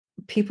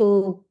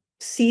people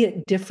see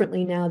it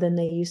differently now than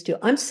they used to.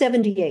 I'm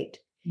 78.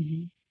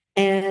 Mm-hmm.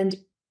 And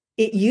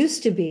it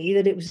used to be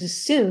that it was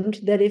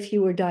assumed that if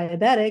you were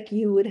diabetic,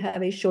 you would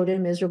have a short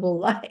and miserable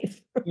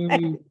life. Right?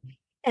 Mm-hmm.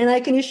 And I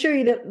can assure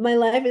you that my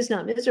life is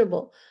not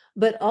miserable,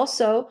 but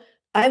also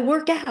I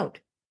work out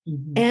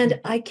Mm-hmm.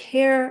 and I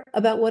care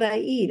about what I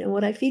eat and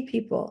what I feed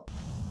people.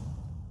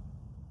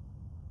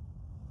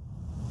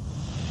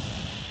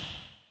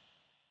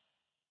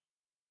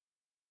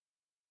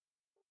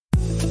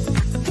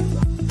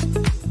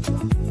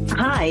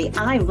 Hi,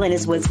 I'm Lynne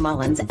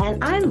Mullins,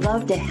 and I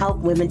love to help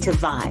women to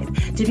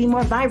vibe, to be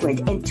more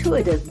vibrant,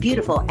 intuitive,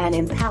 beautiful, and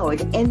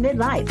empowered in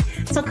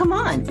midlife. So come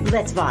on,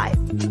 let's vibe.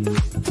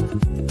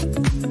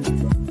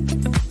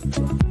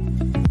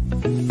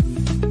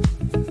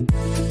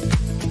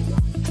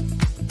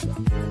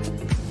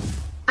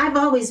 I've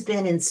always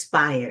been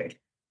inspired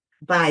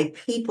by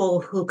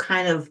people who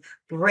kind of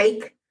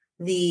break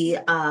the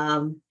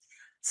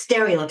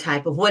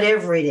stereotype of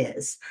whatever it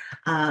is,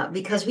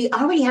 because we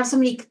already have so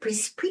many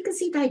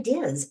preconceived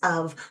ideas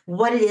of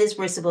what it is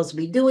we're supposed to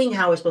be doing,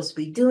 how we're supposed to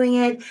be doing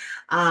it,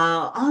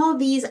 all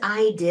these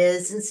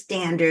ideas and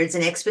standards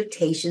and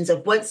expectations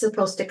of what's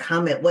supposed to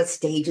come at what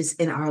stages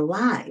in our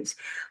lives.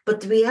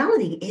 But the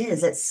reality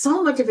is that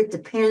so much of it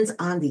depends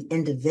on the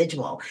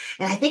individual.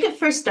 And I think it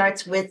first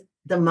starts with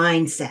the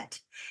mindset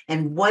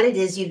and what it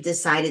is you've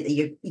decided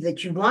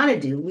that you want to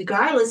do,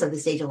 regardless of the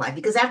stage of life.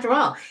 Because after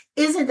all,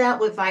 isn't that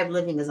what V.I.B.E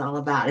living is all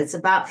about? It's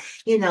about,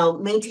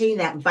 maintaining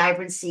that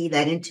vibrancy,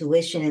 that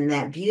intuition, and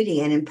that beauty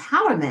and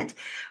empowerment,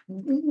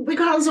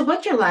 regardless of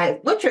what your life,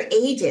 what your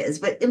age is,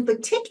 but in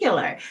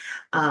particular,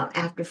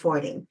 after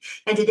 40.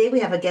 And today we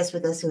have a guest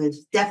with us who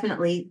has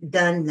definitely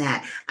done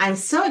that. I'm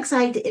so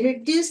excited to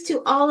introduce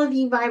to all of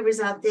you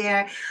vibers out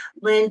there,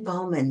 Lynne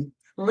Bowman.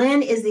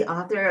 Lynne is the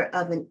author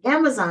of an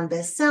Amazon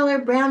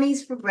bestseller,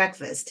 Brownies for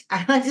Breakfast.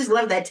 I just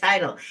love that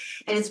title.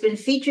 And it's been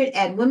featured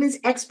at women's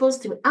expos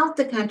throughout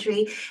the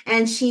country.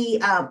 And she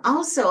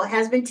also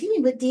has been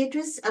teaming with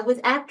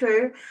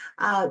actor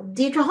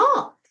Deirdre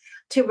Hall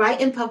to write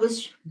and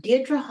publish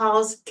Deirdre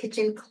Hall's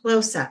Kitchen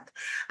Close-Up.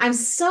 I'm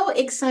so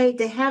excited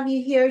to have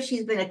you here.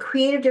 She's been a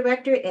creative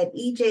director at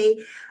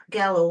E.J.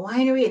 Gallo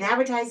Winery, an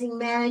advertising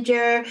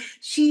manager.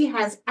 She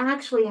has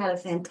actually had a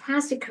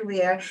fantastic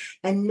career,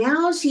 and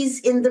now she's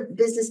in the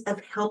business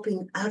of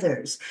helping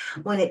others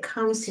when it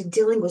comes to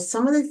dealing with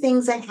some of the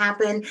things that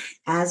happen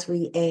as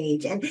we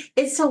age. And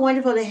it's so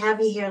wonderful to have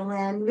you here,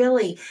 Lynne.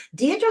 Really,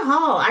 Deirdre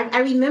Hall, I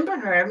remember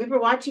her. I remember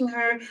watching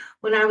her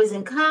when I was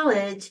in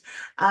college.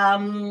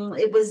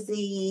 It was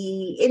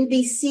the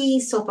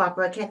NBC soap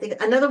opera. I can't think.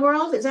 Another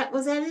World. Was that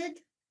it?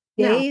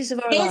 No. Days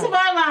of Our Days Lives. of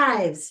Our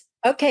Lives.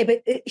 Okay,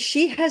 but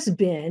she has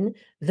been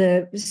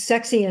the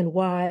sexy and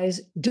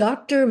wise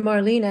Dr.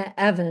 Marlena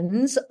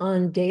Evans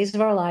on Days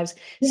of Our Lives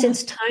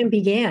since time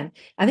began.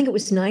 I think it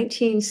was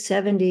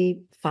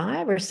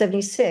 1975 or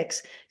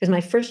 76, because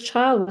my first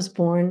child was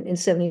born in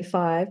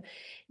 75.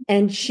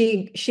 And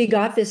she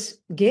got this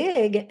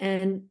gig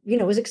and,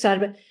 was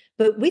excited,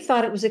 but we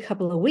thought it was a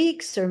couple of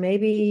weeks or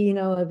maybe,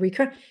 a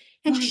recurrent.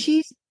 And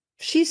she's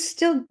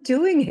still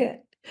doing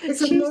it. It's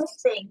She's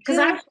amazing because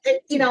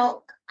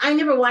I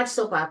never watched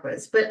soap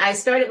operas, but I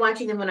started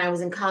watching them when I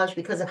was in college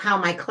because of how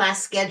my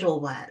class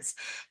schedule was.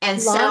 And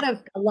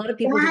a lot of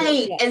people do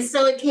it, yes. And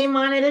so it came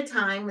on at a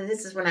time, and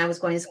this is when I was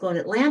going to school in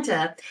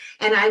Atlanta,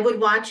 and I would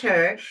watch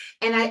her.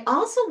 And I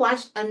also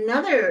watched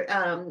another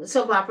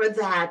soap opera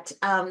that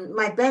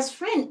my best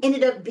friend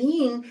ended up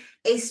being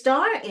a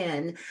star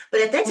in.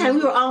 But at that time,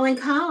 we were all in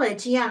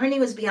college. Yeah, her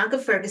name was Bianca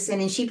Ferguson,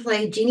 and she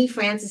played Jeannie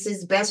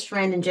Francis's best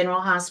friend in General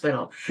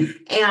Hospital.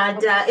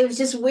 And it was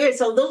just weird.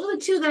 So those were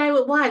the two that I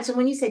would watch. And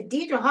when you said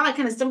Deirdre Hall, I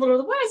kind of stumbled over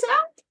the word. I said,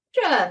 oh,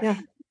 Deirdre.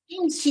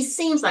 Yeah. She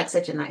seems like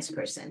such a nice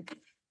person.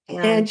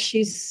 And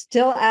she's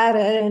still at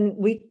it. And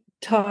we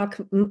talk,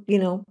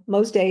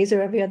 most days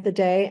or every other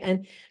day,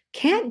 and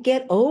can't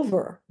get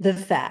over the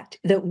fact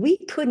that we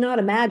could not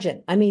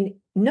imagine. I mean,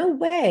 no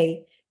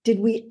way did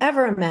we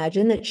ever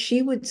imagine that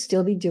she would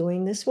still be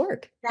doing this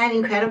work. That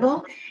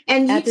incredible.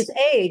 And at this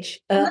age,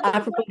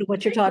 apropos to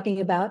what you're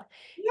talking about,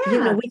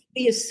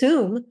 we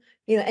assume,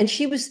 and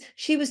she was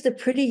the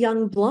pretty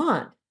young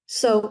blonde.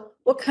 So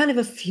what kind of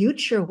a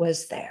future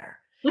was there?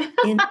 Well,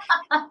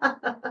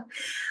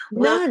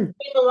 None.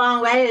 Came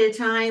along right at a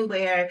time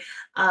where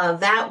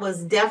that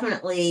was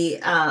definitely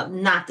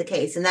not the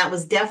case, and that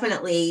was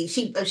definitely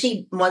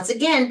she once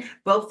again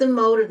broke the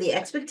mode of the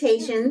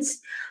expectations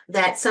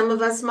that some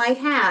of us might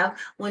have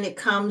when it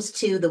comes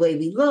to the way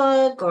we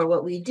look or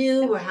what we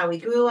do or how we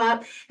grew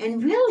up.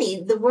 And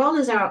really, the world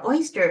is our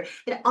oyster.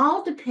 It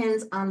all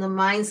depends on the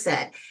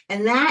mindset,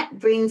 and that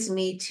brings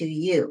me to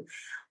you.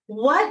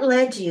 What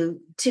led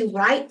you to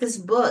write this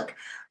book,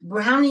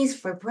 Brownies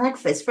for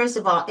Breakfast, first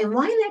of all, and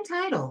why that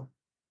title?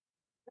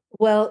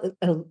 Well,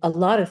 a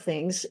lot of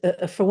things.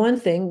 For one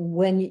thing,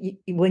 when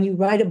you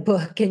write a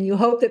book and you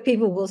hope that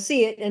people will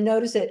see it and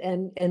notice it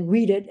and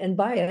read it and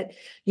buy it,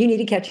 you need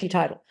a catchy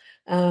title.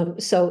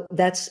 So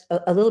that's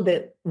a little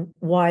bit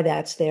why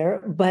that's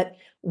there. But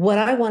what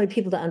I wanted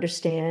people to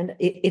understand,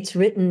 it's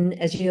written,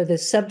 as you know, the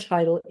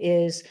subtitle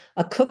is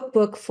A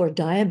Cookbook for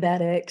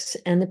Diabetics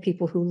and the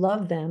People Who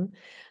Love Them.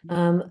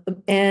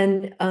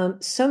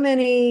 So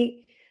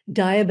many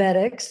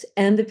diabetics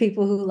and the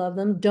people who love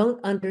them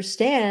don't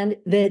understand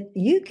that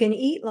you can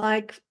eat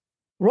like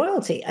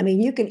royalty. I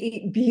mean, you can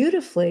eat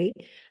beautifully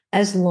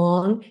as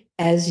long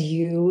as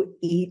you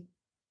eat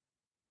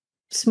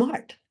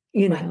smart,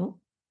 Right.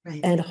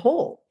 Right. and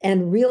whole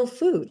and real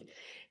food.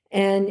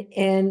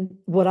 And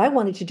what I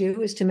wanted to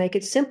do is to make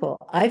it simple.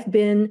 I've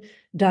been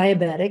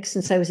diabetic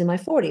since I was in my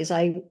 40s.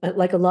 I,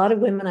 like a lot of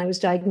women, I was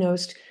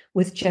diagnosed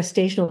with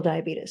gestational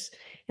diabetes.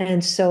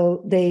 And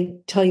so they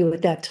tell you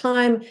at that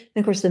time, and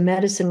of course, the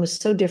medicine was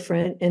so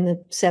different in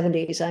the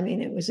 70s. I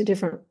mean, it was a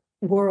different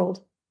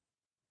world.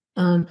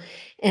 Um,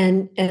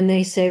 and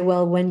they say,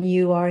 well, when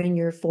you are in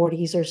your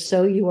 40s or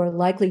so, you are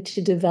likely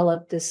to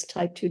develop this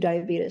type 2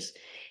 diabetes.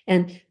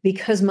 And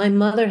because my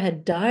mother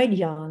had died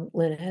young,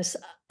 Linus,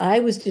 I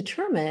was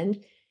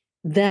determined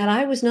that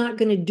I was not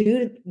going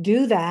to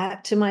do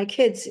that to my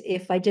kids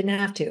if I didn't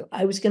have to.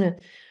 I was going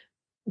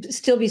to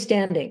still be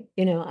standing,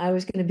 I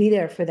was going to be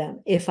there for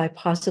them if I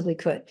possibly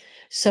could.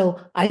 So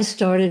I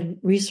started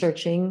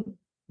researching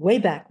way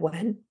back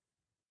when,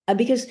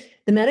 because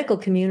the medical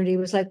community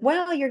was like,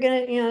 well, you're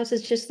gonna, this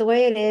is just the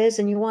way it is,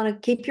 and you want to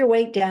keep your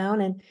weight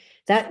down, and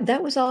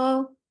that was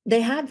all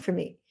they had for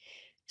me.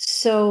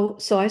 So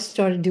I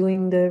started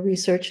doing the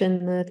research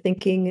and the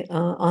thinking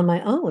on my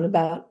own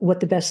about what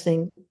the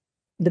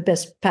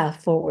best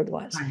path forward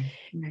was. Right.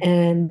 Right.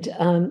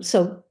 And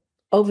so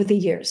over the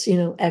years,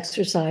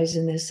 exercise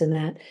and this and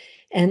that,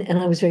 and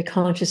I was very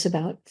conscious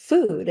about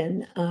food,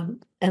 and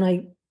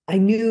I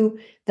knew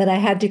that I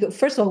had to go.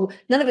 First of all,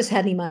 none of us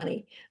had any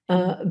money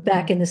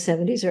back in the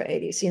 70s or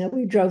 80s.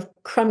 We drove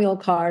crummy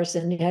old cars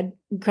and had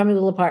crummy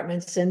little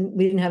apartments, and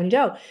we didn't have any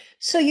dough.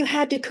 So you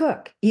had to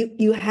cook.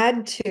 You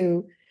had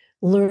to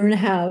learn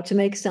how to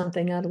make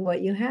something out of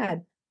what you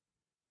had.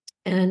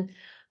 And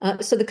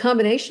so the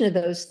combination of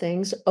those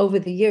things over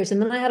the years, and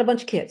then I had a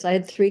bunch of kids. I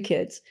had 3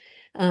 kids,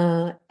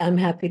 I'm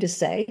happy to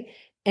say.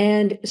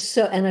 And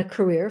a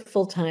career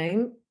full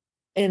time,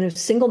 and a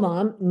single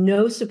mom,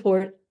 no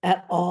support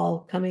at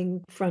all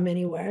coming from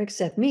anywhere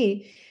except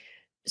me.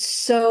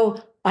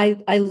 So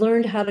I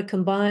learned how to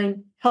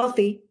combine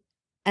healthy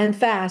and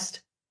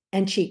fast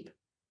and cheap,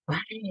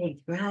 Right.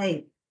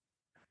 Right.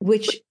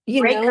 which,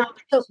 Great so combination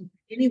for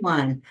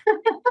anyone.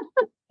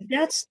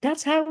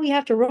 that's how we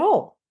have to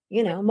roll,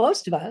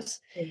 most of us.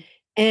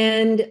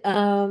 And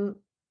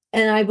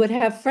I would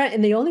have friends,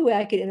 and the only way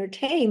I could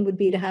entertain would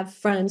be to have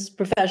friends,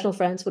 professional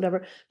friends,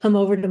 whatever, come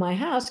over to my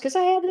house because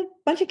I had a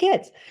bunch of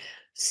kids.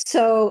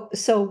 So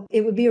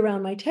it would be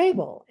around my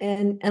table,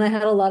 and I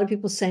had a lot of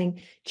people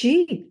saying,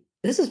 "Gee,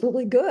 this is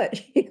really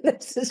good.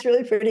 This is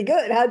really pretty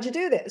good. How'd you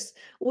do this?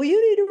 Well, you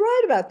need to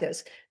write about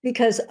this,"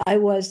 because I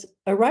was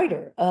a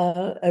writer,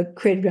 a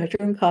creative director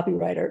and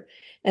copywriter,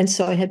 and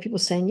so I had people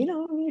saying,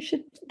 you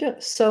should do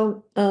it.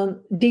 So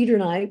Deidre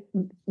and I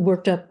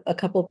worked up a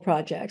couple of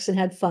projects and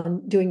had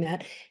fun doing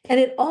that, and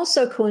it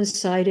also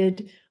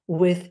coincided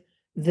with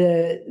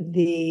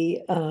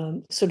the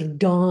sort of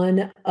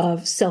dawn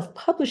of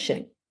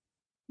self-publishing.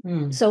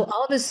 Mm. So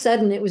all of a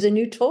sudden it was a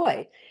new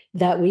toy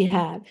that we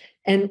had,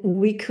 and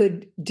we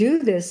could do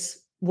this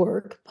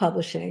work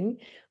publishing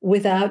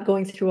without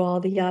going through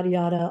all the yada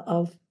yada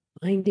of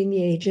finding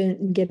the agent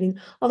and getting,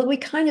 although we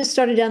kind of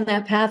started down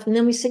that path, and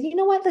then we said, you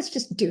know what, let's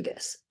just do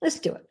this. Let's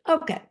do it.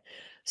 Okay.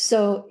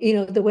 So,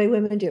 the way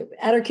women do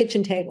at our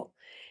kitchen table.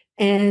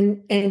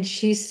 And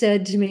she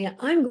said to me,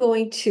 I'm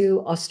going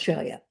to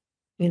Australia,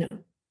 you know.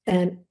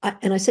 And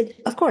I said,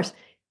 of course,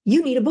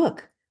 you need a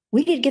book.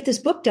 We need to get this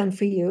book done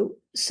for you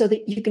so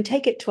that you can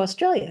take it to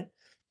Australia.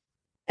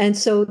 And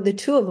so the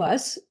two of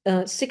us,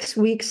 6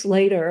 weeks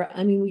later,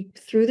 I mean, we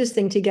threw this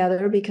thing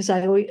together because I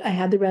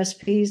had the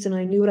recipes and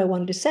I knew what I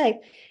wanted to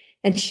say.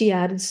 And she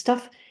added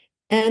stuff.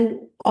 And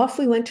off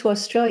we went to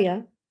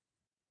Australia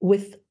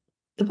with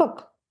the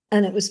book.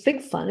 And it was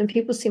big fun and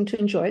people seemed to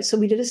enjoy it. So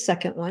we did a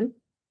second one.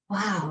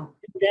 Wow.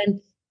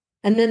 Then,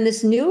 and then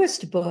this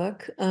newest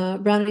book,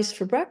 Brownies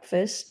for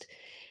Breakfast,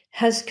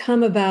 has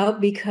come about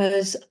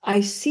because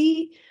I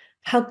see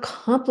how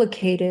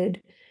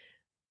complicated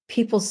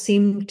people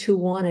seem to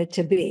want it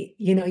to be.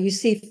 You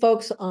see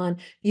folks on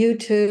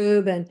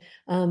YouTube and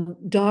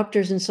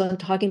doctors and so on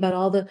talking about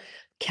all the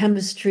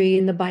chemistry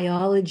and the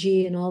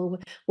biology and all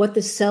what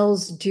the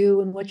cells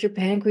do and what your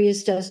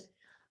pancreas does.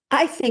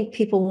 I think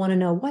people want to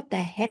know, what the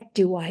heck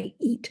do I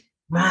eat?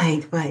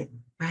 Right. Right.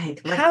 Right.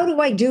 Like, How do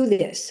I do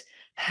this?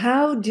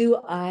 How do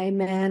I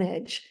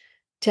manage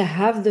to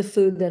have the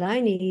food that I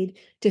need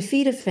to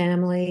feed a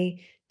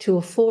family, to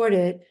afford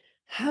it?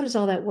 How does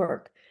all that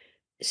work?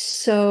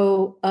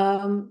 So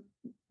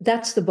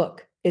that's the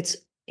book. It's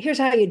here's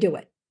how you do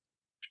it.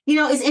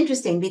 it's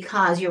interesting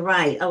because you're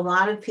right. A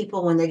lot of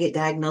people, when they get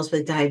diagnosed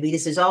with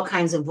diabetes, there's all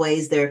kinds of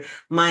ways their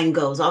mind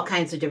goes, all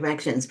kinds of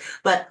directions.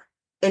 But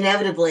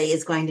inevitably,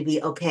 it's going to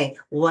be, okay,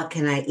 what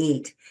can I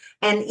eat?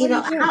 And,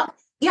 What do you do?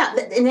 Yeah,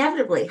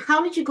 inevitably.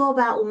 How did you go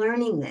about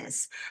learning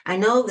this? I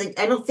know that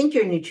I don't think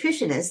you're a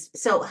nutritionist.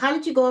 So how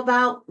did you go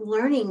about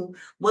learning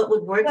what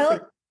would work for you?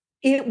 Well,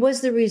 it was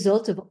the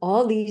result of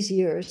all these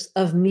years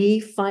of me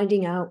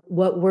finding out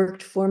what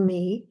worked for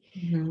me,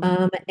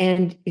 Mhm.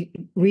 and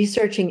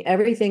researching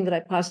everything that I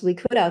possibly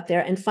could out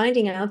there and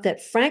finding out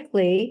that,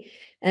 frankly,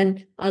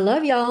 and I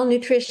love y'all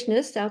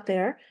nutritionists out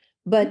there,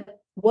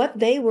 but what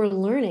they were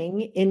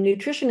learning in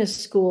nutritionist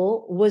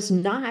school was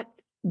not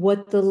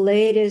what the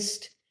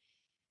latest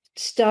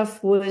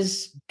stuff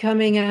was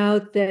coming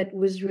out that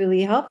was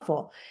really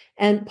helpful.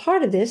 And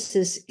part of this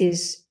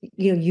is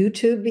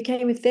YouTube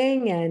became a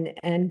thing,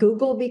 and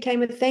Google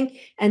became a thing,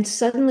 and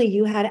suddenly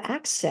you had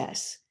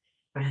access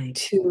Right.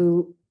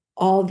 to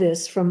all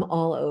this from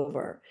all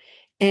over.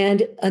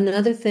 And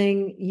another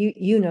thing,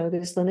 you know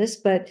this, Linus,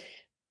 but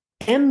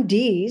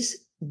MDs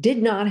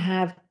did not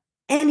have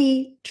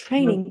any No,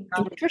 training in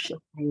not nutrition.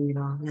 at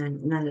all.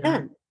 None at all.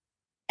 None.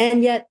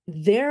 And yet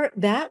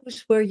that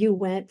was where you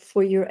went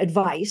for your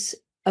advice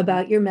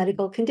about your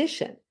medical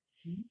condition.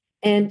 Mhm.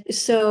 And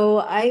so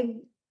I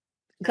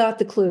got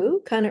the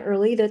clue kind of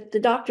early that the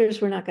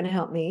doctors were not going to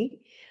help me.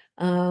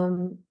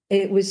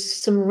 It was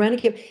some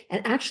Remicade.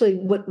 And actually,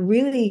 what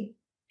really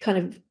kind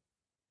of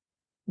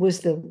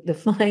was the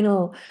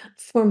final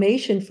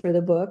formation for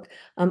the book.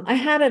 I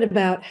had it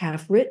about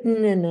half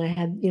written, and I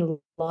had a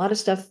lot of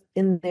stuff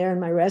in there in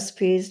my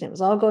recipes, and it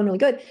was all going really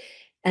good.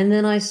 And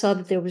then I saw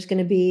that there was going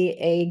to be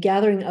a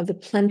gathering of the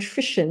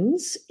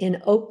plantricians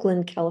in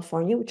Oakland,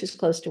 California, which is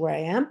close to where I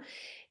am.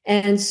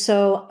 And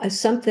so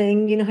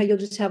something, how you'll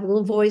just have a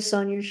little voice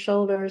on your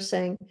shoulder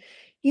saying,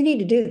 you need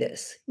to do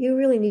this. You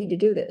really need to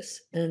do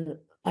this. And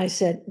I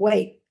said,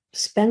 wait,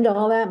 spend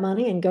all that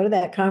money and go to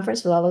that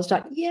conference with all those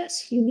doctors.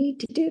 Yes, you need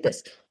to do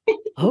this.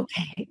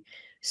 Okay.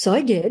 So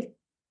I did.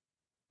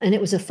 And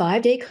it was a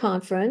 5-day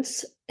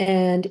conference,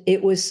 and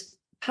it was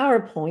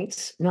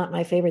PowerPoints, not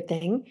my favorite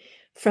thing,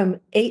 from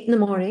 8 in the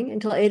morning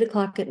until 8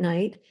 o'clock at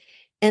night.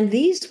 And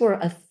these were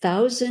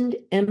 1,000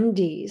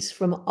 MDs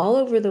from all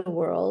over the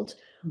world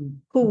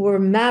who were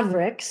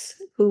mavericks,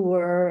 who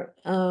were,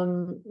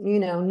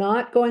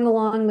 not going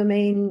along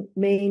the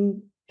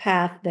main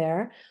path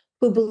there,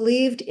 who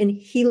believed in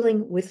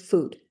healing with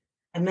food.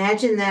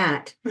 Imagine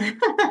that.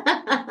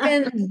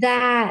 And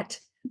that.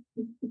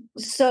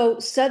 So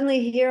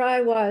suddenly here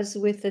I was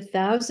with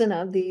 1,000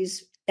 of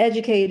these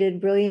educated,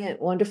 brilliant,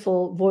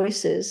 wonderful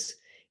voices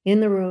in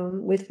the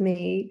room with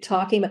me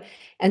talking about.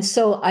 And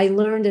so I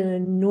learned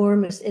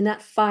in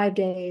that 5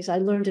 days, I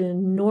learned an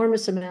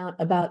enormous amount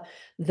about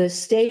the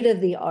state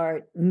of the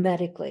art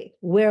medically.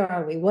 Where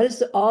are we? What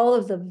is all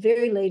of the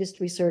very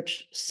latest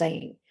research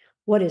saying?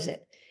 What is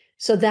it?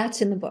 So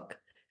that's in the book.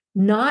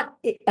 Not,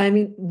 I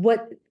mean,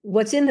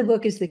 what's in the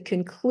book is the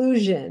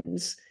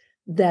conclusions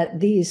that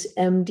these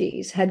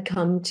MDs had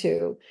come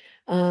to,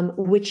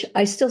 which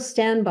I still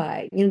stand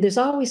by. There's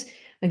always,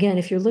 again,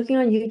 if you're looking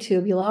on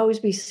YouTube, you'll always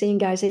be seeing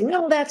guys saying,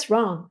 no, that's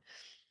wrong.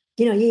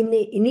 You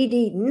need to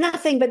eat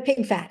nothing but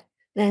pig fat,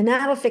 and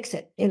that'll fix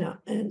it,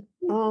 and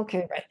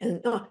okay, right.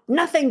 And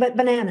nothing but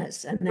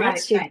bananas. And Right,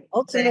 that's your right.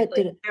 ultimate.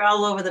 Exactly. They're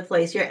all over the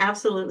place. You're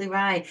absolutely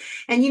right.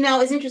 And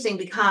it's interesting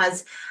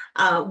because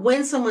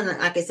when someone,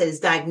 like I said, is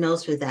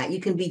diagnosed with that, you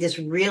can be just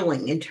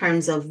reeling in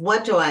terms of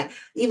what do I,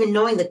 even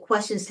knowing the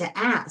questions to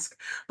ask.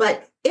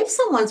 But if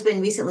someone's been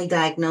recently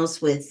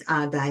diagnosed with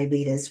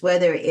diabetes,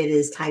 whether it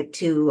is type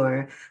 2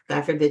 or,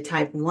 God forbid,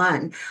 type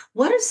 1,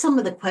 what are some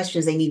of the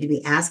questions they need to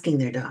be asking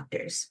their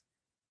doctors?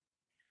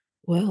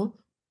 Well,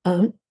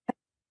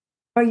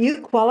 are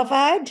you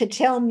qualified to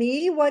tell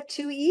me what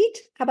to eat?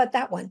 How about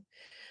that one?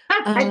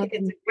 I think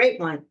it's Um, a great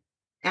one.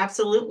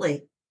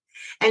 Absolutely.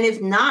 And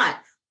if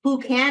not, who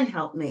can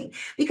help me?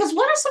 Because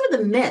what are some of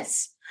the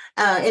myths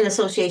in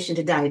association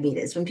to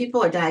diabetes? When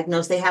people are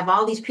diagnosed, they have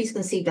all these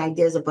preconceived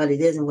ideas of what it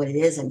is and what it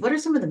isn't. What are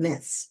some of the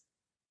myths?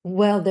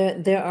 well,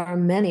 there are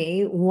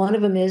many. One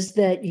of them is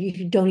that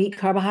you don't eat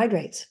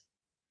carbohydrates.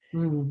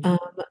 Mm. Um,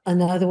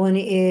 Another one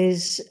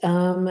is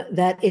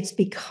that it's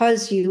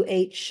because you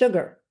ate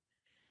sugar.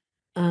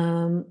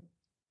 Um,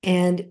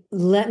 and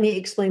let me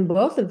explain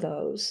both of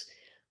those.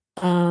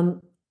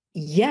 Um,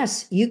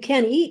 yes, you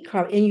can eat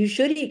and you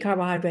should eat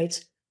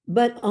carbohydrates,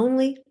 but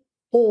only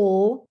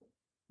whole,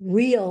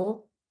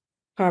 real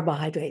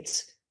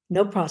carbohydrates,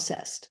 no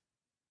processed.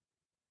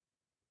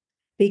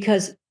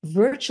 Because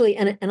virtually,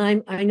 and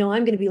I know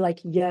I'm going to be like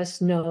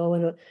yes,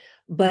 no,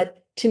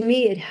 but to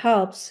me it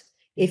helps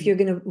if you're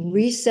going to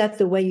reset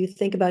the way you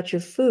think about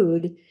your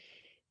food,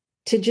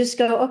 to just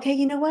go, okay,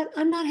 you know what?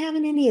 I'm not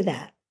having any of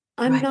that.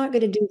 I'm Right. not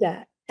going to do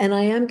that. And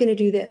I am going to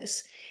do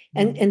this.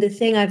 And Mm. and the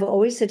thing I've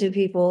always said to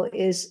people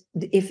is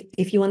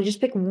if you want to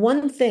just pick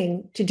one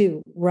thing to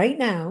do right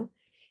now,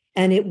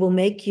 and it will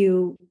make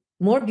you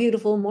more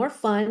beautiful, more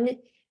fun,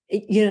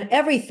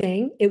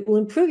 everything, it will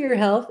improve your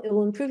health, it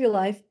will improve your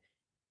life.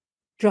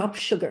 Drop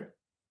sugar.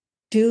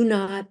 Do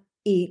not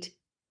eat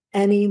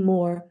any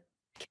more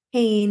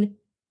cane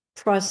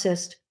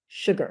processed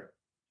sugar.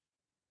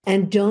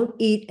 And don't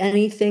eat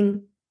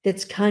anything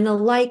that's kind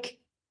of like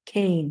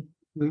cane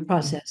Mhm.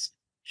 processed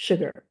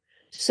sugar.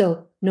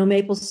 So no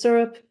maple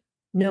syrup,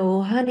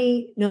 no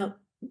honey, no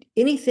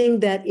anything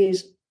that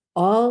is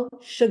all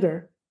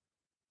sugar,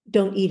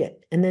 don't eat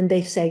it. And then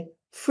they say,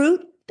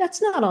 fruit,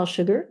 that's not all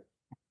sugar.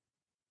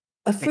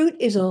 A fruit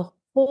is a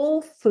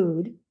whole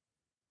food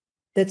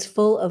that's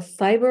full of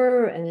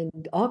fiber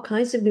and all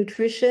kinds of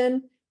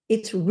nutrition.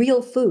 It's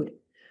real food.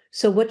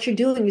 So what you're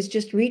doing is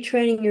just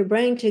retraining your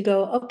brain to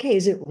go, okay,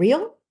 is it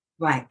real?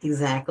 Right,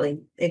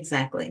 exactly,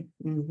 exactly.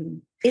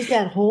 Is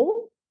that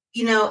whole?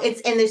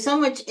 It's and there's so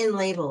much in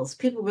labels.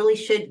 People really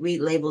should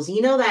read labels.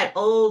 You know that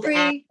old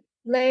Free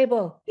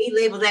label.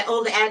 label, that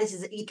old adage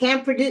is that you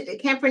can't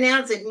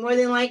pronounce it. More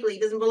than likely,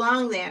 it doesn't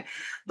belong there.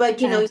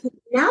 But Abs-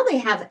 now they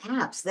have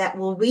apps that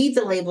will read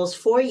the labels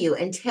for you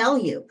and tell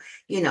you,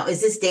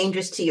 is this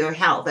dangerous to your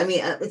health? I mean,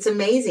 it's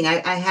amazing.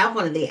 I have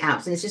one of the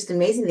apps, and it's just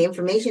amazing the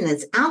information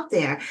that's out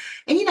there.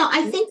 And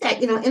I think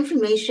that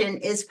information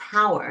is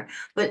power,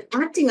 but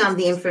acting on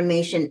the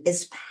information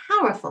is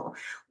powerful.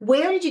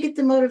 Where did you get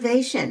the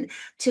motivation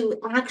to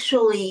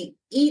actually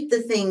eat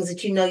the things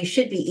that you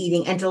should be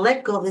eating and to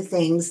let go of the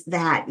things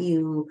that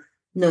you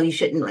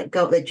shouldn't let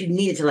go, that you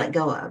needed to let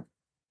go of?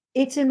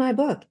 It's in my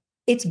book.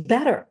 It's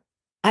better.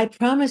 I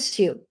promise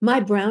you, my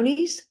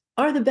brownies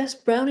are the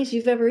best brownies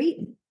you've ever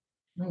eaten.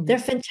 They're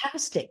Mm.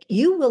 fantastic.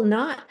 You will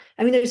not,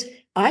 I mean,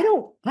 I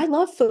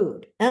love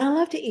food and I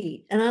love to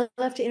eat and I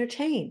love to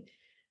entertain.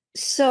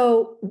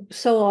 So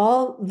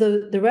all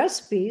the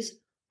recipes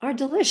are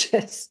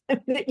delicious.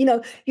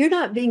 You're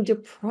not being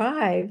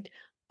deprived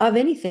of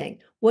anything.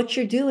 What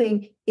you're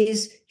doing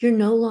is you're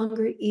no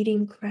longer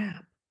eating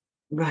crap.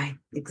 Right,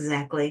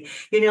 exactly.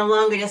 You're no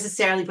longer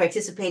necessarily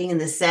participating in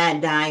the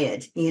sad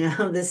diet,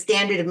 the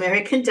standard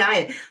American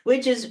diet,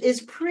 which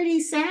is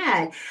pretty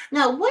sad.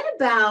 Now, what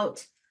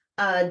about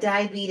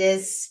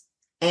diabetes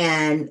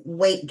and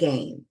weight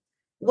gain?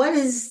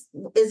 Is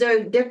there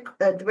a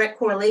direct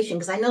correlation?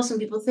 Because I know some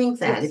people think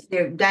that if Yes.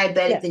 you're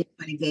diabetic, Yes. then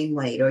you're going to gain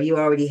weight, or you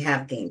already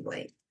have gained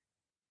weight.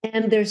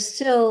 And there's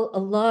still a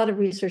lot of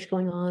research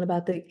going on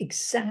about the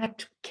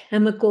exact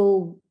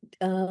chemical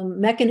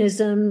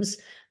mechanisms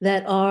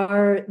that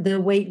are the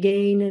weight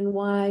gain and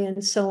why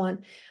and so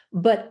on.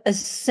 But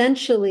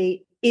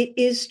essentially, it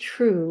is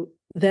true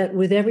that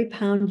with every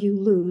pound you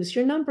lose,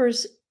 your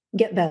numbers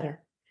get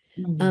better.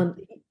 Mm, Um,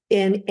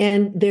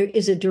 and there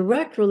is a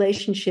direct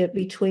relationship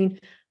between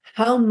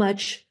how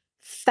much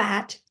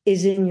fat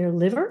is in your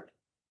liver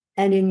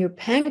and in your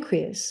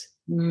pancreas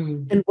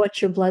mm. and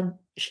what your blood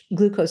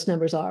glucose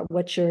numbers are,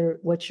 what your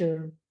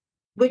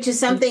Which is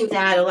something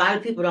that a lot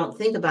of people don't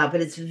think about,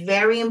 but it's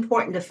very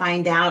important to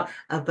find out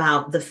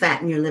about the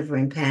fat in your liver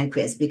and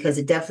pancreas because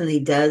it definitely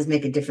does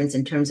make a difference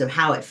in terms of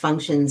how it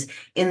functions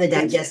in the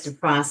digestive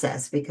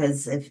process.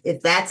 Because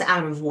if that's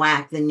out of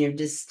whack, then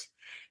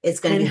it's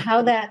going to and be.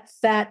 how that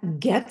fat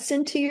gets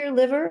into your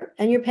liver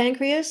and your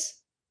pancreas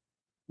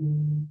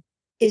Mm,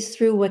 is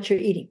through what you're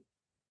eating.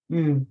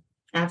 mm,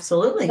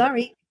 absolutely.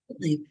 Sorry.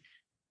 Absolutely.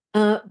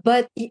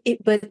 But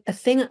a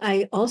thing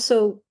I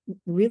also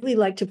really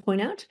like to point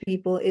out to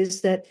people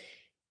is that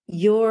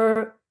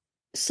your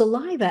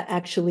saliva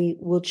actually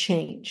will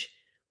change.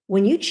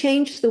 When you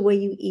change the way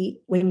you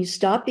eat, when you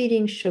stop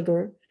eating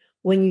sugar,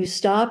 when you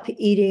stop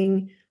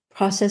eating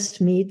processed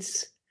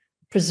meats,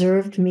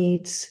 preserved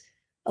meats,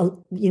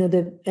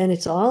 and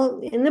it's all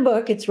in the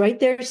book, it's right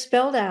there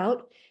spelled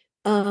out.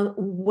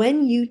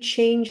 When you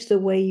change the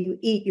way you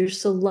eat, your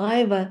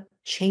saliva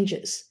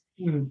changes.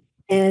 Mm.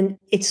 And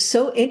it's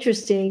so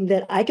interesting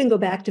that I can go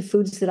back to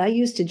foods that I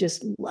used to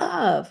just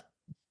love,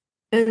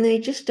 and they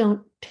just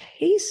don't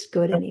taste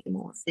good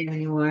anymore. There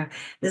anymore.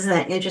 Isn't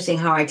that interesting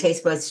how our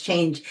taste buds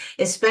change,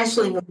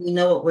 especially when we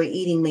know what we're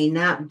eating may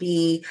not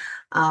be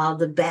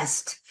the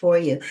best for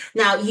you.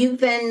 Now, you've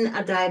been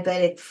a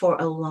diabetic for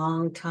a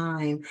long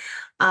time.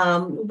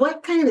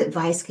 What kind of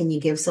advice can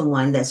you give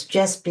someone that's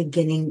just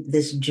beginning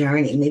this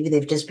journey? Maybe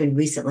they've just been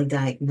recently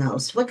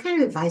diagnosed. What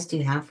kind of advice do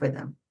you have for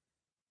them?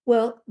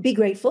 Well, be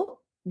grateful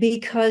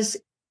because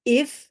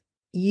if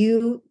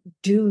you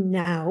do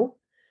now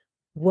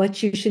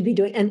what you should be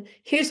doing, and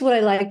here's what I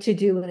like to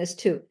do in this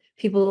too.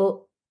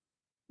 People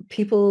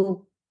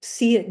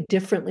see it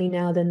differently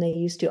now than they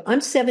used to.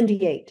 I'm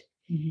 78,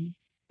 Mhm.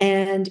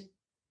 and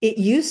it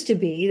used to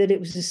be that it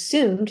was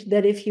assumed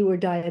that if you were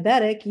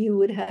diabetic, you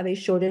would have a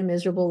short and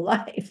miserable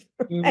life.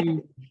 Right?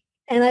 Mhm.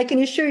 And I can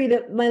assure you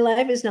that my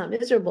life is not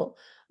miserable,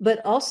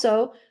 but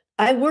also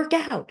I work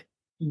out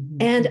Mhm.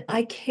 and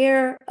I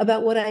care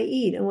about what I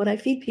eat and what I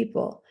feed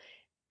people.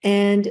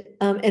 And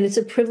it's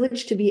a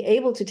privilege to be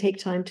able to take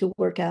time to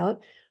work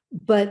out,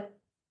 but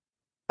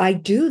I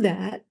do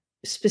that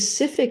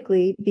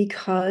specifically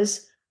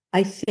because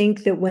I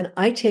think that when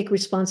I take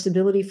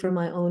responsibility for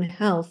my own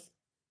health,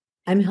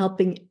 I'm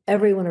helping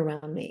everyone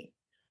around me.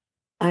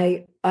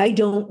 I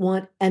don't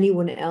want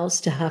anyone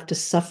else to have to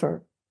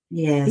suffer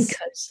Yes,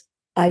 because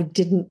I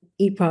didn't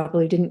eat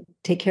properly, didn't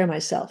take care of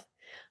myself.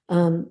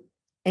 Um,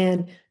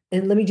 and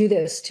and let me do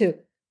this too.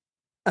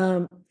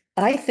 Um,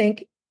 I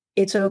think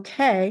it's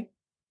okay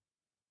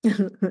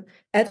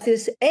at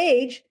this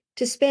age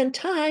to spend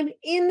time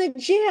in the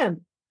gym,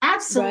 right?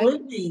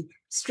 absolutely.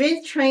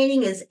 Strength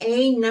training is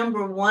a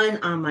number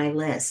one on my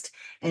list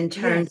in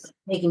terms of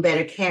Yes. taking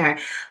better care.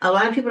 A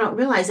lot of people don't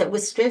realize that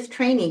with strength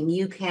training,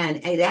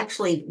 it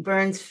actually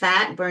burns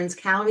fat, burns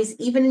calories,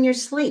 even in your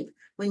sleep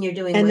when you're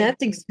doing And weight.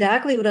 that's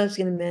exactly what I was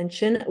going to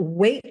mention.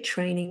 Weight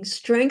training,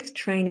 strength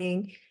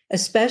training,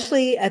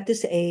 especially at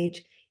this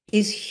age,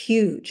 is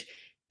huge.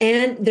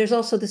 And there's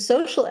also the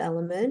social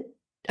element.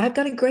 I've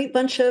got a great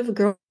bunch of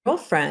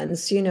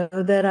girlfriends,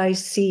 that I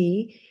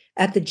see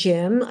at the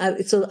gym. I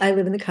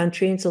live in the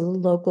country, and it's a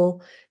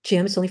local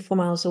gym. It's only 4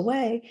 miles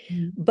away.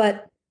 Mhm.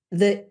 But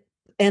the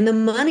and the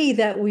money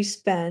that we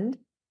spend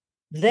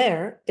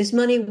there is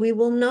money we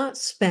will not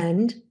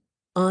spend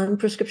on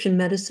prescription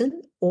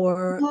medicine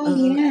or Oh,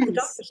 at the yes.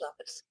 doctor's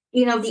office.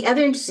 The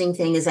other interesting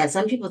thing is that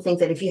some people think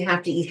that if you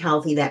have to eat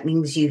healthy, that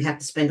means you have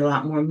to spend a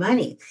lot more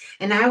money.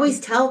 And I always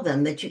tell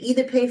them that you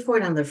either pay for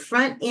it on the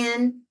front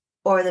end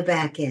or the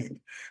back end,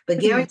 but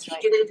That's guaranteed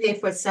right. you're going to pay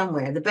for it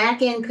somewhere. The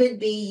back end could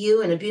be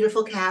you in a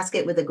beautiful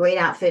casket with a great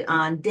outfit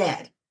on,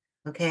 dead.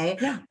 Okay.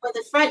 Yeah. Or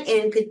the front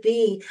end could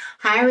be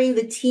hiring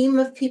the team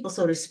of people,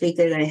 so to speak,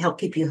 that are going to help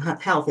keep you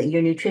healthy,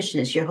 your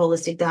nutritionist, your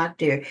holistic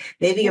doctor,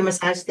 maybe your Yeah.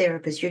 massage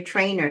therapist, your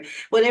trainer,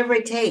 whatever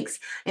it takes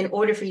in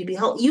order for you to be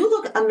whole. You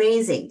look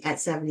amazing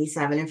at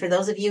 77. And for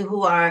those of you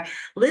who are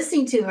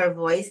listening to her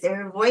voice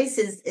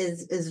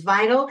is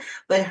vital,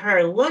 but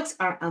her looks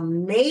are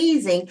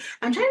amazing.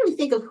 I'm trying to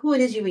think of who it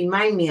is you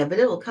remind me of, but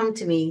it'll come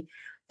to me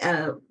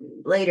uh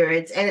later.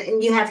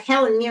 And you have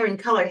Helen Mirren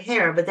colored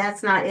hair, but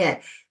that's not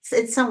it.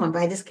 It's someone,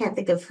 but I just can't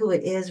think of who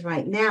it is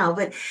right now.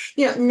 But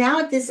now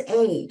at this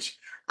age,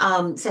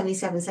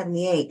 77,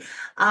 78,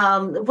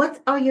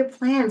 what are your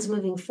plans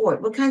moving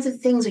forward? What kinds of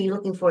things are you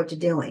looking forward to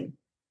doing?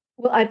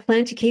 Well, I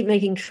plan to keep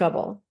making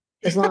trouble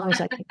as long as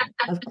I can,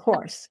 of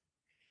course.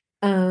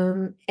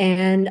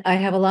 And I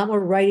have a lot more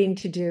writing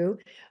to do.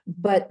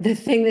 But the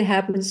thing that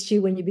happens to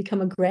you when you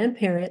become a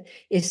grandparent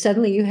is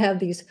suddenly you have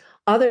these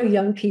other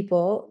young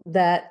people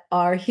that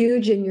are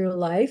huge in your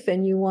life,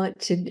 and you want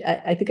to.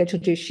 I think I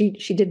told you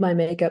she did my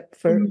makeup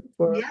for Mhm.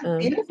 for Yeah,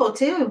 beautiful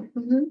too.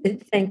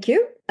 thank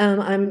you.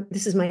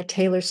 This is my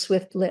Taylor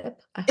Swift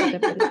lip. I hope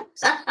everybody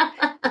knows.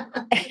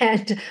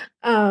 And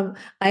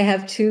I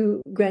have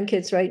two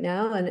grandkids right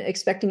now and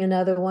expecting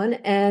another one.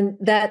 And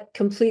that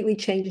completely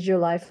changes your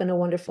life in a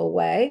wonderful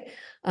way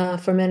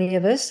for many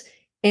of us.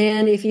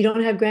 And if you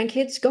don't have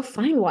grandkids, go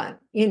find one.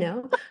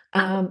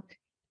 Um,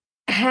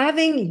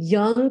 Having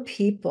young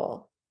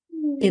people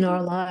in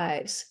our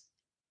lives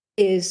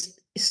is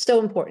so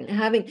important.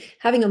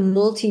 Having a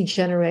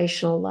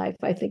multi-generational life,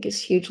 I think,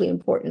 is hugely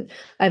important.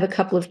 I have a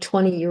couple of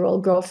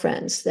 20-year-old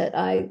girlfriends that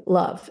I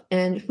love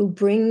and who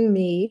bring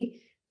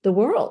me the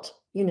world,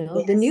 the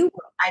Yes, new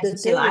world I do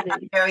that too. they're I'm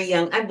living. very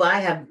young. I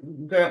have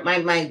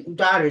my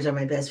daughters are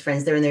my best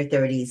friends. They're in their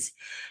 30s,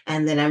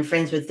 and then I'm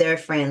friends with their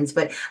friends.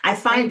 But I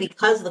find Right.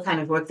 because of the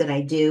kind of work that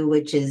I do,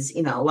 which is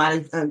a lot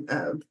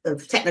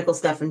of technical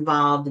stuff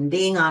involved and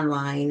being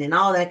online and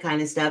all that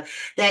kind of stuff,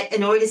 that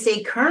in order to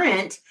stay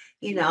current,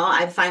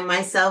 I find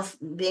myself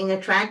being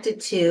attracted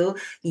to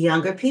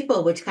younger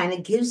people, which kind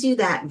of gives you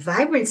that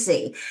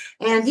vibrancy.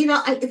 And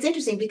Yes. it's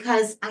interesting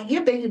because I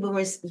hear baby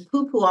boomers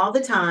poo-poo all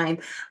the time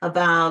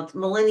about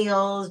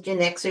millennials, Gen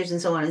Xers, and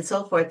so on and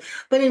so forth.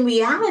 But in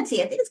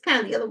reality, I think it's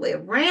kind of the other way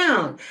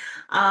around.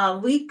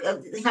 We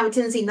have a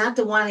tendency not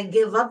to want to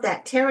give up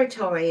that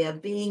territory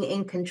of being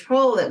in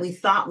control that we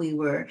thought we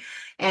were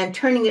and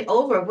turning it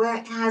over.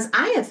 Whereas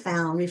I have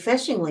found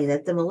refreshingly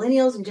that the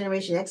millennials and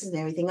Generation X's and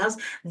everything else,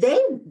 they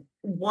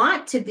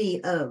want to be,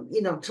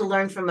 to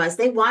learn from us.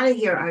 They want to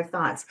hear our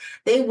thoughts.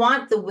 They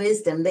want the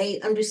wisdom.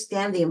 They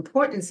understand the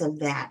importance of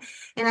that.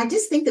 And I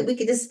just think that we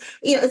could just,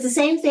 it's the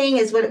same thing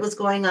as what it was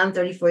going on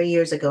 30, 40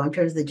 years ago in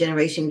terms of the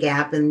generation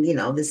gap and,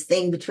 this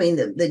thing between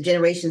the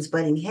generations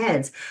butting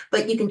heads.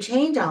 But you can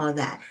change all of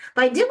that.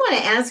 But I did want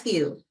to ask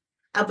you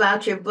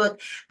about your book.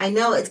 I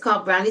know it's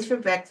called Brownies for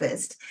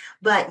Breakfast,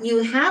 but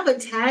you have a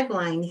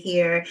tagline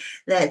here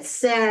that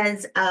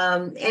says,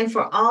 and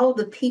for all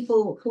the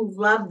people who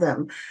love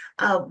them.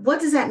 What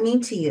does that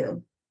mean to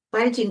you?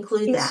 Why did you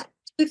include It's that?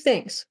 two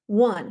things.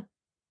 One,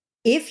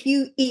 if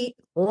you eat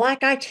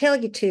like I tell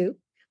you to,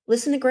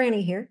 listen to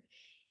Granny here.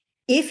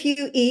 If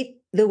you eat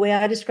the way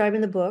I describe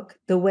in the book,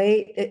 the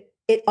way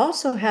it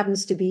also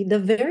happens to be the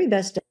very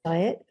best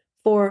diet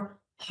for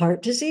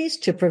heart disease,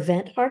 to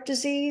prevent heart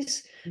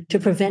disease, to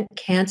Mhm. prevent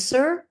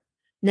cancer.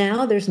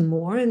 Now there's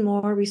more and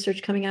more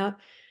research coming out.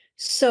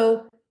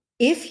 So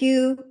if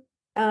you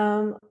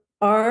um,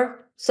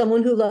 are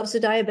someone who loves a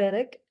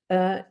diabetic,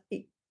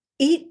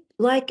 eat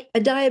like a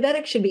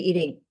diabetic should be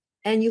eating,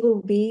 and you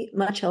will be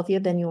much healthier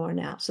than you are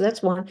now. So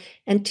that's one.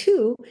 And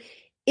two,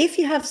 if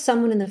you have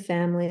someone in the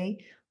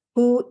family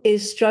who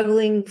is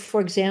struggling,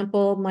 for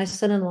example, my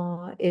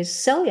son-in-law is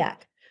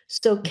celiac,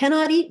 so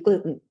cannot eat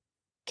gluten,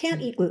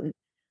 can't eat gluten.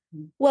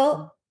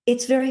 Well,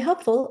 it's very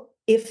helpful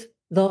if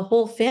the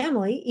whole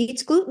family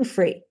eats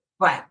gluten-free.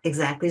 Right,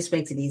 exactly. This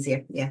makes it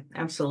easier. Yeah,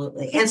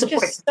 absolutely. And It's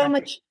support. just so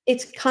much,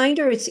 it's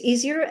kinder, it's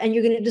easier, and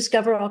you're going to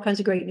discover all kinds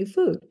of great new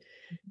food.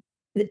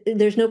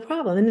 there's no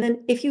problem. And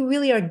then if you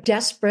really are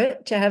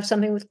desperate to have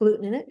something with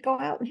gluten in it, go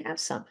out and have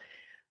some.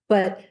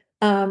 But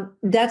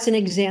that's an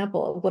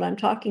example of what I'm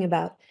talking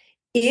about.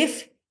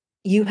 If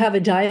you have a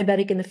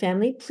diabetic in the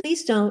family,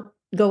 please don't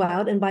go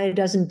out and buy a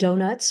dozen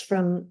donuts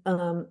from,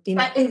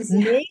 That is,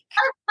 make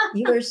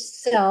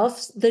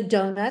yourself the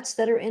donuts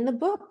that are in the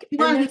book. you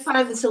And want to they're be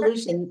part of the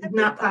solution,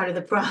 not part of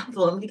the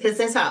problem, because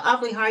that's how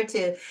awfully hard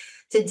to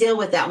deal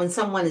with that when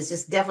someone is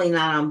just definitely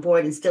not on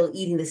board and still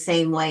eating the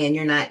same way and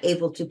you're not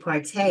able to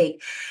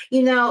partake.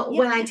 yeah.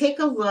 When I take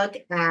a look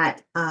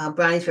at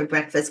brownies for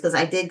breakfast, because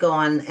I did go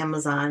on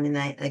Amazon and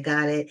I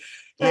got it,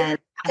 and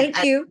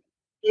Thank you.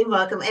 you're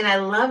welcome, and I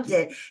loved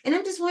it. And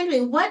I'm just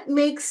wondering, what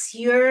makes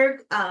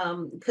your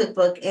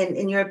cookbook,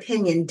 in your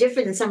opinion,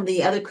 different than some of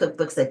the other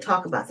cookbooks that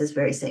talk about this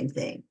very same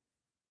thing?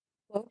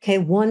 Okay,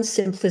 one,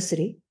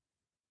 simplicity.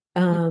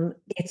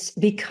 It's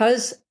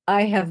because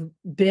I have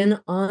been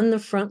on the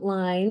front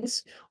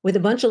lines with a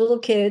bunch of little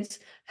kids,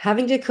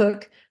 having to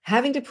cook,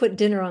 having to put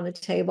dinner on the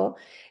table.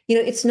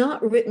 It's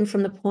not written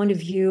from the point of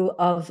view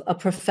of a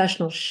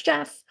professional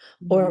chef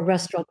or a Mhm.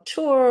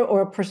 restaurateur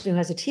or a person who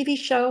has a TV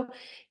show.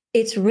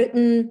 It's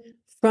written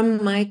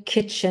from my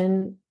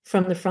kitchen,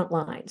 from the front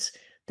lines.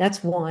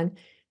 That's one.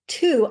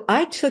 Two,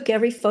 I took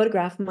every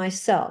photograph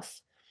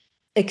myself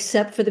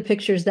except for the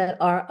pictures that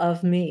are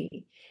of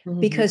me,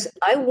 Mhm. because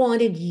I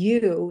wanted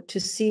you to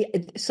see.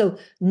 So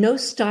no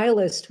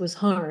stylist was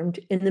harmed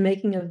in the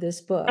making of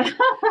this book.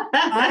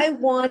 I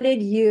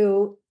wanted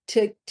you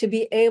to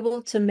be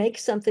able to make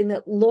something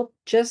that looked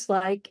just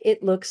like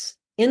it looks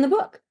in the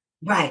book.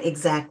 Right,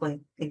 exactly,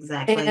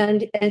 exactly.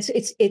 And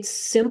it's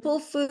simple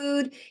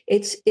food.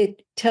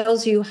 It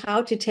tells you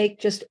how to take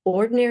just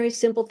ordinary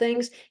simple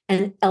things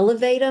and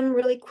elevate them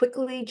really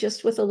quickly,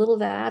 just with a little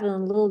that and a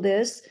little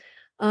this.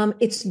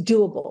 It's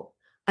doable.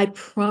 I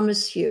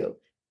promise you,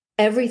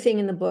 everything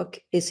in the book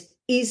is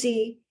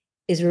easy,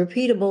 is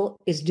repeatable,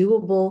 is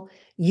doable.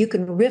 You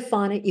can riff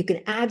on it, you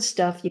can add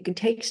stuff, you can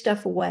take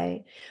stuff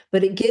away,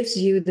 but it gives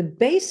you the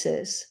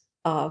basis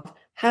of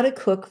how to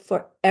cook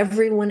for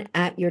everyone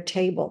at your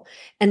table.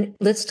 And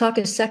let's talk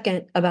a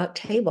second about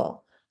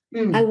table. I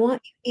Mm.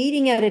 want you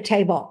eating at a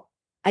table.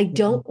 I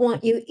don't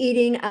want you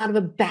eating out of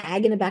a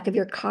bag in the back of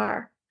your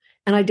car.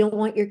 And I don't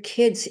want your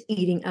kids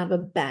eating out of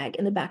a bag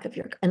in the back of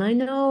your car. And I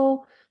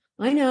know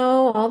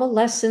all the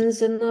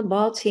lessons and the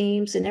ball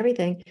teams and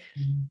everything.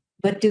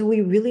 But do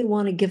we really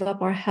want to give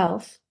up our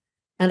health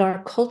and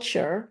our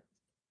culture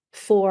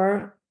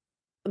for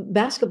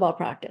basketball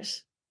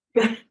practice?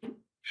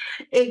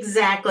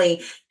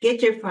 Exactly.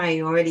 Get your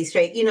priorities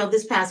straight.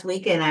 This past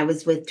weekend I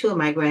was with two of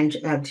my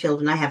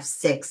grandchildren. I have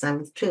six. I'm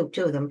with two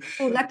of them.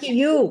 Oh, lucky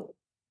you.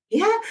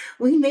 Yeah,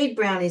 we made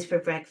brownies for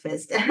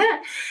breakfast.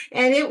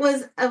 And it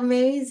was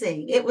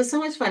amazing. It was so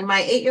much fun.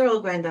 My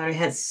 8-year-old granddaughter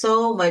had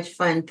so much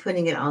fun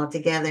putting it all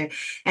together.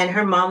 And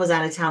her mom was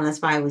out of town. That's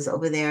why I was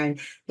over there. And,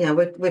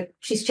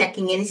 she's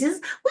checking in. And she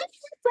says, "What do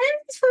you have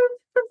brownies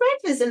for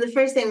breakfast?" And the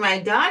first thing my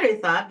daughter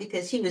thought,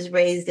 because she was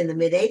raised in the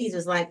mid 80s,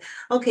 was like,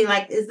 okay,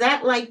 like, is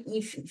that like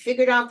you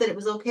figured out that it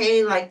was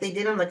okay, like they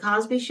did on the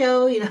Cosby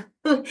Show?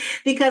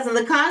 Because on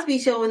the Cosby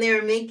Show, when they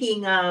were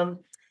making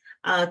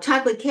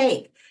chocolate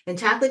cake. And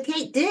chocolate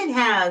cake did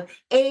have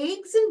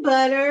eggs and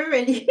butter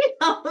and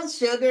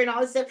sugar and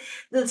all this stuff,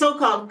 the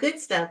so-called good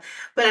stuff.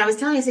 But I was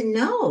telling her, I said,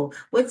 no,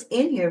 what's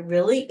in here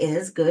really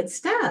is good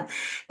stuff.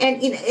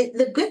 And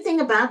the good thing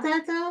about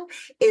that though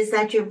is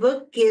that your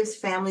book gives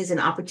families an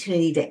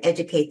opportunity to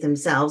educate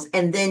themselves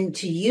and then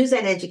to use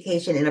that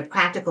education in a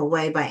practical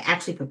way by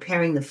actually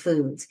preparing the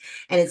foods.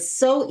 And it's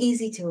so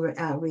easy to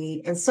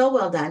read and so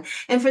well done.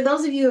 And for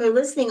those of you who are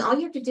listening, all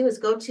you have to do is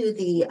go to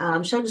the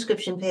show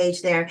description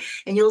page there,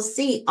 and you'll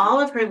see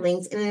all of her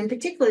links, and in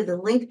particular, the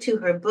link to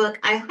her book.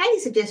 I highly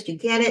suggest you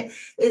get it.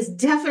 It's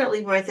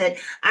definitely worth it.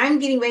 I'm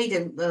getting ready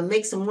to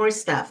make some more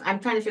stuff.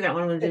 I'm trying to figure out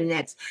what I'm going to do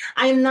next.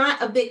 I am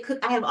not a big cook.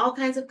 I have all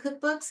kinds of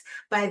cookbooks,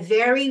 but I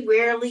very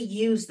rarely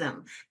use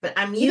them. But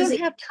I'm You don't using.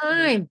 have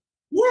time.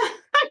 Yeah,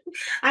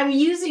 I'm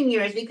using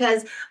yours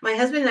because my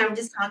husband and I were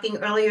just talking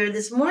earlier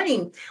this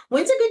morning.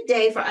 When's a good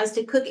day for us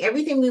to cook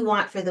everything we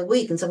want for the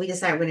week? And so we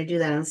decided we're going to do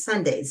that on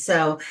Sundays.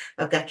 So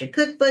I've got your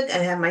cookbook, I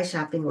have my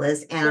shopping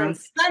list, and on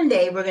Great.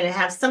 Sunday we're going to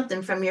have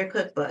something from your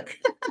cookbook.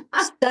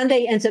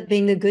 Sunday ends up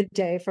being a good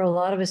day for a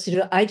lot of us to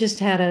do. I just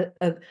had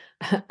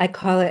I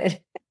call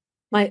it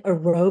my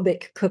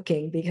aerobic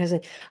cooking because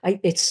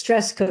it's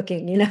stress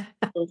cooking.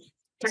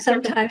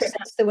 Sometimes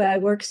that's the way I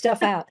work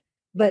stuff out.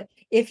 But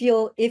if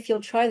you'll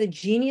try the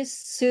Genius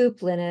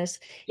Soup, Linus,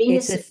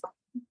 it's Genius.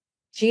 a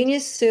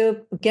Genius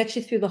Soup, gets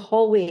you through the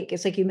whole week.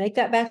 It's like you make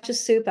that batch of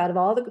soup out of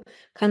all the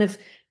kind of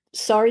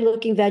sorry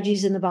looking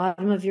veggies in the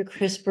bottom of your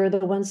crisper, the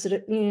ones that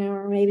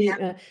are, maybe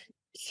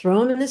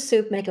throw them in the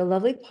soup, make a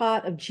lovely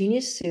pot of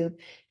Genius Soup,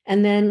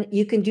 and then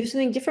you can do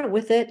something different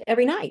with it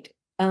every night.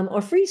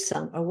 or freeze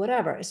some or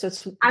whatever. So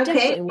it's Okay,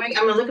 definitely.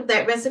 I'm gonna look up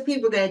that recipe.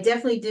 We're gonna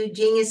definitely do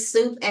genius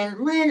soup. And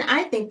Lynn,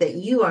 I think that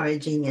you are a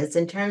genius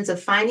in terms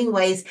of finding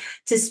ways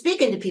to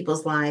speak into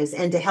people's lives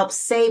and to help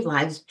save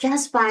lives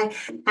just by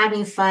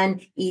having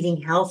fun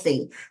eating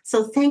healthy.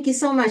 So thank you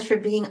so much for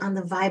being on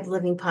the Vibe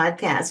Living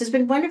podcast. It's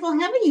been wonderful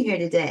having you here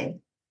today.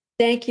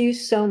 Thank you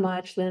so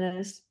much,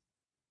 Linus.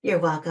 You're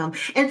welcome.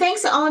 And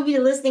thanks to all of you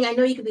listening. I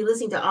know you could be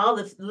listening to all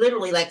the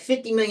literally like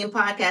 50 million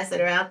podcasts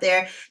that are out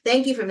there.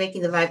 Thank you for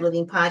making the Vibe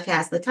Living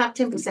podcast the top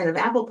 10% of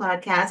Apple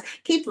Podcasts.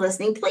 Keep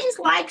listening. Please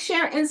like,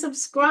 share, and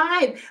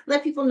subscribe.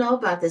 Let people know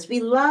about this. We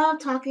love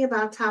talking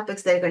about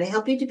topics that are going to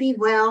help you to be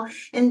well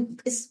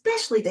and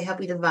especially to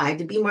help you to vibe,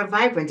 to be more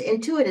vibrant,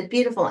 intuitive,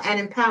 beautiful, and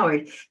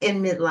empowered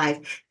in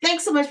midlife.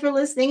 Thanks so much for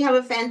listening. Have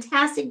a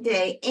fantastic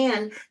day.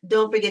 And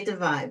don't forget to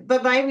vibe.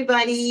 Bye-bye,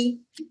 everybody.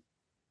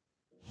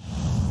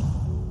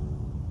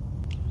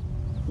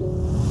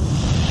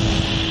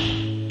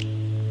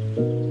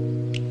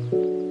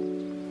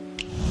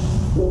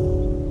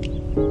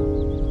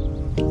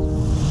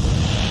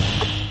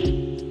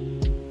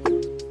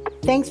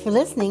 Thanks for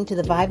listening to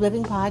the Vibe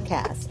Living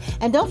Podcast.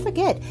 And don't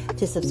forget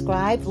to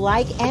subscribe,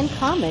 like, and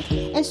comment,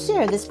 and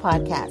share this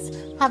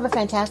podcast. Have a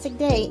fantastic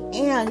day,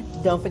 and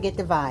don't forget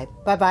to vibe.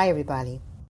 Bye-bye, everybody.